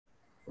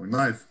Going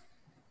live.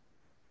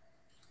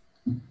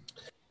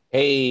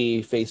 Hey,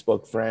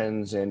 Facebook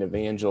friends and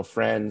Evangel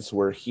friends,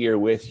 we're here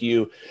with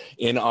you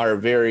in our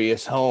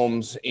various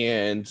homes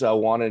and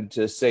wanted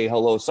to say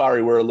hello.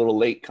 Sorry, we're a little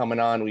late coming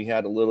on. We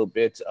had a little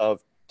bit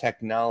of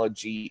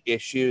technology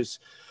issues.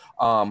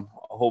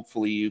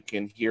 Hopefully you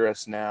can hear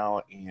us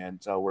now and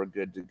we're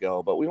good to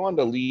go. But we wanted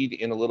to lead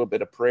in a little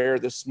bit of prayer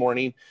this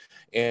morning.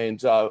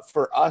 And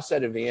for us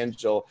at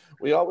Evangel,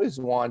 we always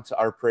want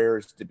our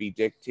prayers to be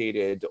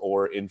dictated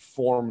or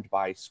informed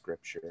by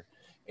Scripture.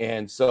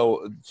 And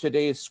so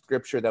today's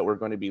scripture that we're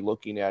going to be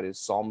looking at is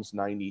Psalms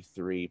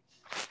 93.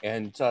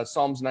 And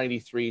Psalms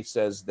 93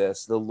 says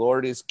this: "The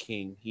Lord is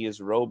king. He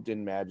is robed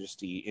in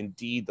majesty.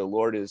 Indeed, the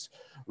Lord is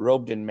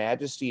robed in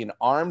majesty and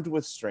armed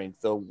with strength.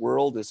 The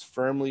world is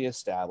firmly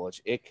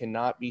established. It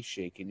cannot be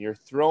shaken. Your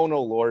throne,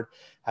 O Lord,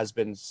 has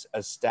been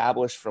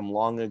established from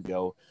long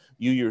ago.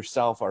 You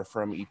yourself are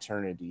from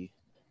eternity.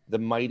 The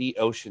mighty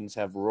oceans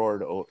have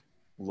roared, O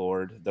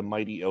Lord. The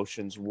mighty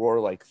oceans roar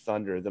like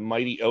thunder. The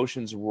mighty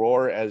oceans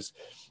roar as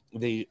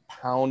they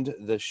pound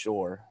the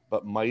shore,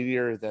 but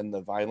mightier than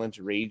the violent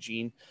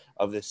raging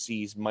of the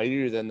seas,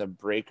 mightier than the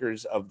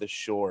breakers of the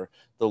shore.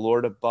 The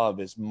Lord above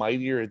is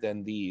mightier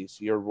than these.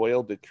 Your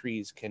royal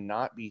decrees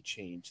cannot be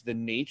changed. The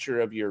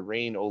nature of your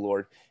reign, O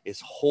Lord, is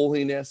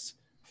holiness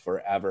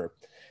forever."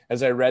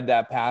 As I read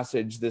that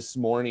passage this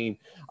morning,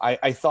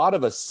 I thought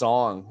of a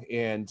song,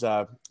 and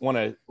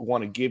want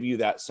to give you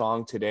that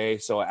song today.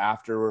 So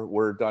after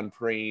we're done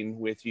praying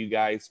with you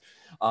guys,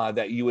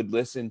 that you would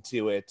listen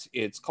to it.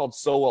 It's called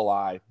 "So Will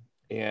I,"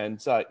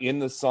 and in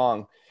the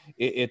song,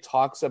 it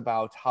talks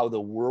about how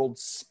the world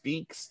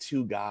speaks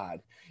to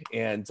God,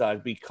 and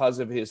because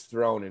of His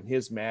throne and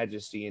His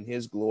majesty and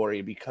His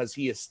glory, because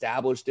He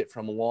established it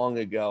from long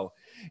ago.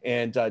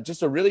 And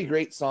just a really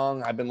great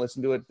song. I've been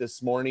listening to it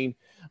this morning.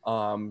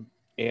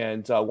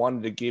 And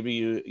wanted to give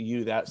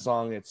you that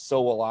song. It's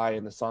 "So Will I,"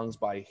 and the song's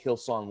by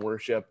Hillsong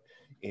Worship.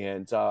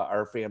 And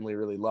our family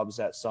really loves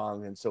that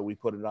song. And so we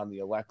put it on the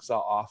Alexa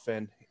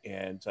often,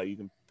 and you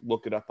can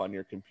look it up on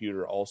your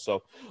computer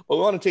also. But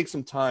we want to take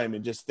some time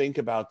and just think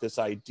about this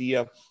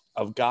idea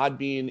of God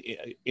being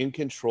in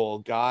control,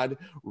 God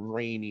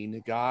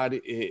reigning.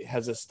 God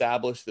has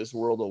established this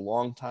world a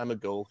long time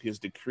ago. His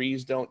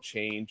decrees don't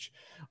change.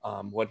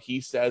 What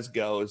He says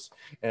goes.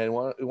 And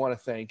we want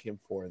to thank Him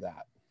for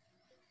that.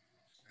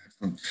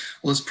 Well,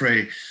 let's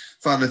pray.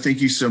 Father,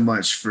 thank you so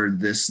much for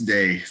this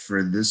day,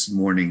 for this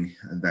morning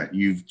that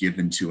you've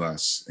given to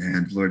us.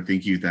 And Lord,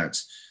 thank you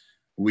that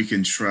we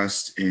can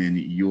trust in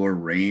your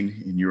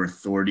reign, in your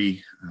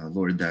authority.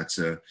 Lord, that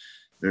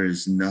there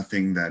is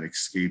nothing that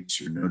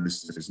escapes your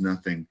notice. There's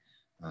nothing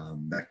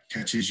that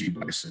catches you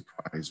by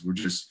surprise. We're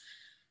just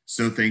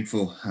so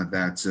thankful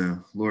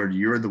that, Lord,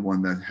 you're the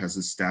one that has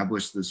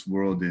established this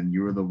world, and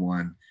you're the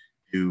one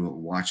who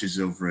watches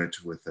over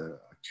it with a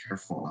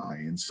careful eye.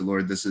 And so,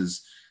 Lord, this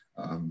is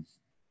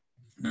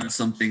not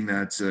something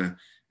that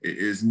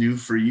is new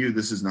for you.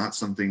 This is not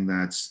something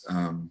that's,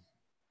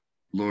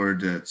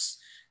 Lord, that's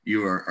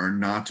you are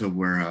not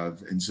aware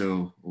of. And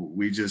so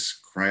we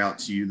just cry out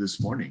to you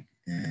this morning.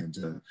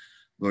 And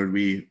Lord,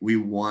 we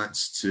want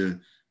to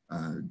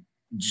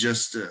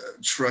just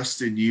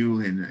trust in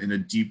you in a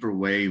deeper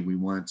way. We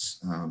want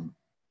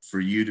for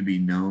you to be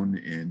known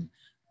in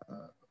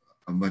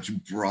a much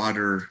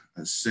broader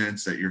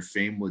sense, that your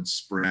fame would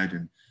spread.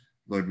 And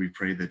Lord, we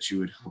pray that you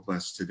would help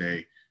us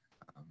today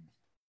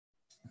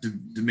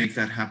to make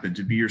that happen,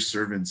 to be your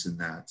servants in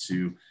that,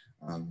 to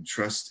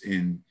trust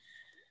in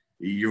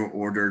your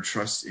order,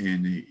 trust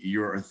in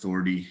your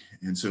authority.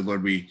 And so,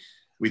 Lord, we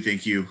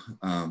thank you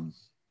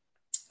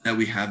that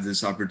we have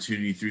this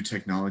opportunity through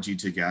technology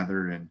to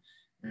gather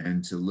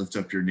and to lift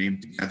up your name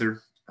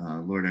together.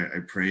 Lord,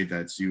 I pray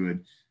that you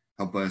would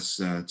help us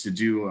to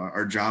do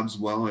our jobs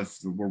well. If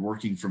we're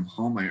working from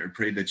home, I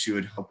pray that you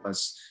would help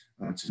us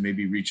to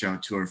maybe reach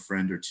out to our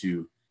friend or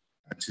two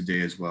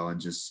today as well, and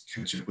just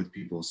catch up with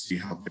people, see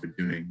how they're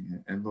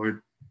doing. And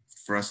Lord,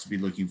 for us to be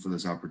looking for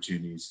those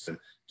opportunities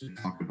to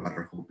talk about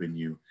our hope in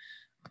you.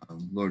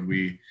 Lord,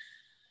 we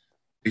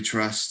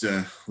trust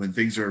when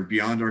things are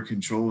beyond our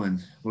control,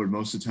 and Lord,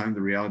 most of the time the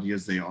reality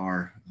is they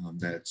are,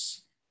 that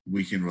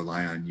we can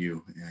rely on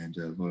you. And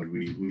Lord,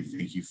 we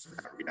thank you for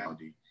that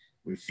reality.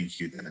 We thank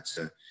you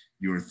that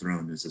your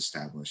throne is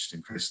established.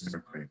 In Christ's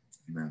name I pray.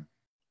 Amen.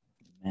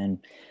 And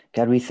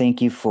God, we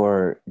thank you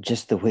for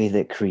just the way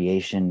that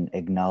creation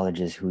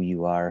acknowledges who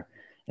you are.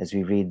 As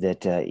we read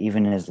that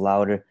even as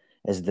louder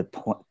as the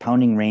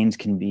pounding rains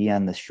can be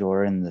on the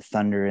shore, and the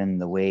thunder and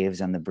the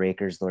waves on the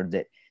breakers, Lord,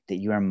 that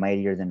you are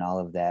mightier than all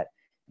of that.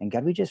 And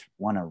God, we just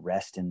want to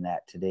rest in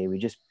that today. We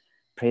just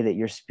pray that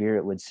your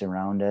spirit would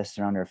surround us,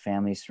 surround our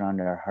families,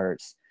 surround our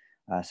hearts,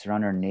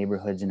 surround our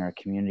neighborhoods and our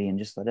community, and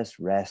just let us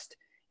rest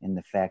in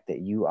the fact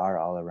that you are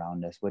all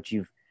around us. What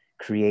you've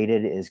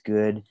created is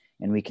good,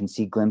 and we can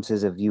see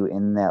glimpses of you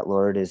in that,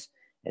 Lord, as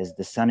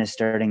the sun is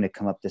starting to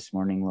come up this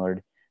morning,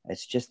 Lord.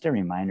 It's just a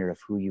reminder of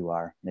who you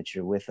are, that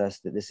you're with us,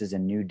 that this is a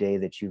new day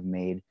that you've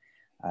made.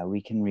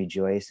 We can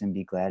rejoice and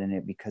be glad in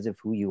it because of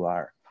who you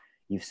are.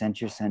 You've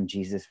sent your son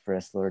Jesus for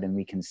us, Lord, and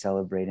we can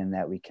celebrate in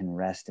that. We can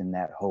rest in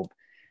that hope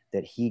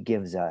that he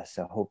gives us,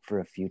 a hope for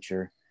a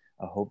future,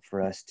 a hope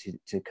for us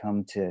to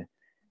come to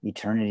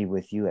eternity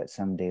with you at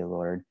some day,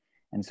 Lord.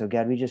 And so,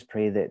 God, we just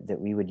pray that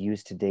we would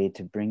use today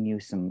to bring you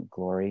some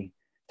glory,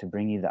 to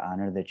bring you the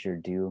honor that you're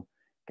due.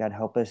 God,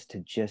 help us to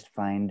just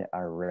find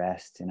our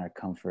rest and our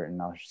comfort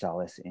and our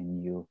solace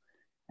in you.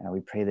 And we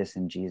pray this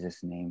in Jesus'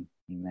 name.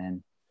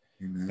 Amen.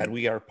 God,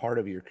 we are part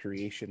of your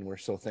creation. We're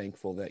so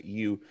thankful that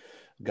you,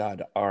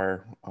 God,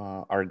 are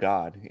our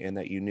God, and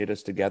that you knit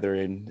us together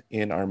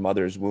in our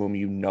mother's womb.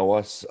 You know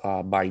us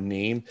by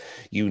name.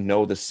 You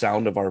know the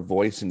sound of our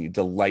voice, and you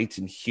delight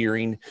in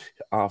hearing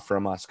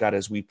from us. God,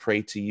 as we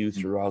pray to you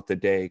throughout the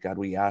day, God,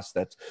 we ask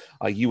that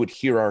you would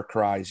hear our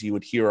cries, you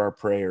would hear our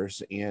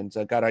prayers. And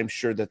God, I'm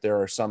sure that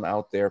there are some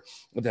out there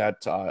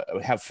that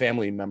have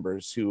family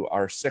members who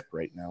are sick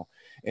right now.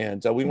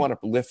 And we want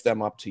to lift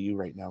them up to you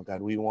right now,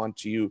 God. We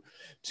want you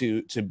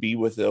to be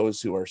with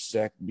those who are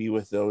sick, be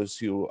with those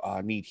who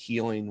need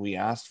healing. We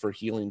ask for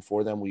healing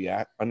for them. We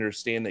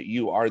understand that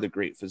you are the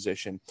great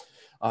physician.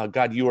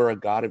 God, you are a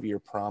God of your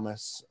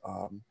promise.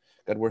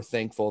 God, we're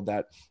thankful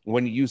that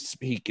when you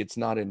speak, it's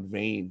not in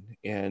vain,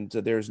 and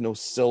there's no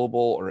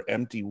syllable or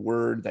empty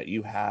word that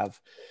you have.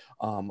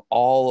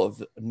 All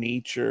of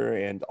nature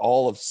and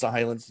all of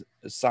science,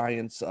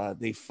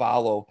 they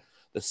follow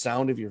the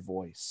sound of your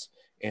voice.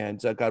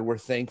 And God, we're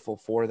thankful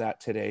for that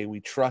today.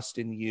 We trust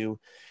in you.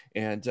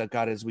 And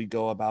God, as we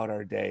go about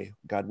our day,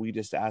 God, we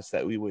just ask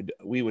that we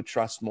would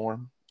trust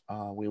more.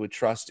 We would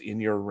trust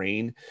in your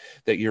reign,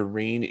 that your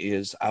reign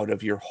is out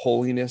of your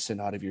holiness and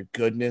out of your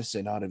goodness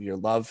and out of your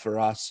love for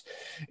us.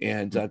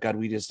 And God,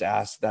 we just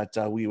ask that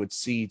we would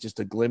see just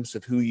a glimpse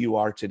of who you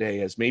are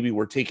today, as maybe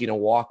we're taking a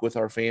walk with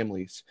our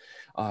families,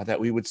 that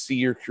we would see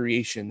your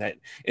creation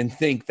and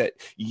think that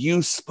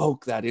you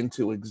spoke that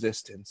into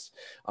existence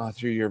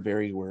through your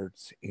very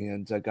words.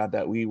 And God,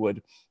 that we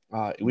would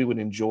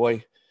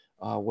enjoy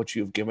what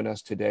you have given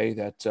us today,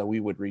 that we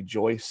would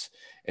rejoice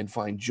and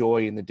find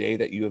joy in the day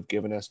that you have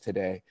given us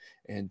today.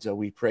 And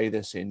we pray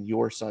this in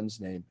your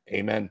son's name.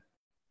 Amen.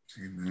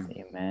 Amen.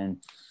 Amen.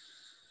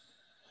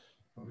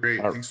 Great.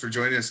 Thanks for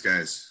joining us,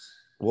 guys.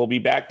 We'll be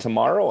back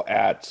tomorrow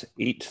at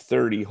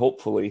 8:30,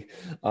 hopefully,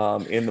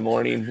 in the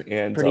morning.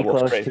 And pretty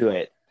close to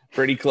it.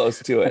 Pretty close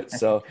to it.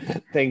 So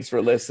thanks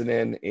for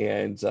listening,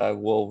 and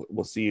we'll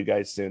see you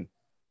guys soon.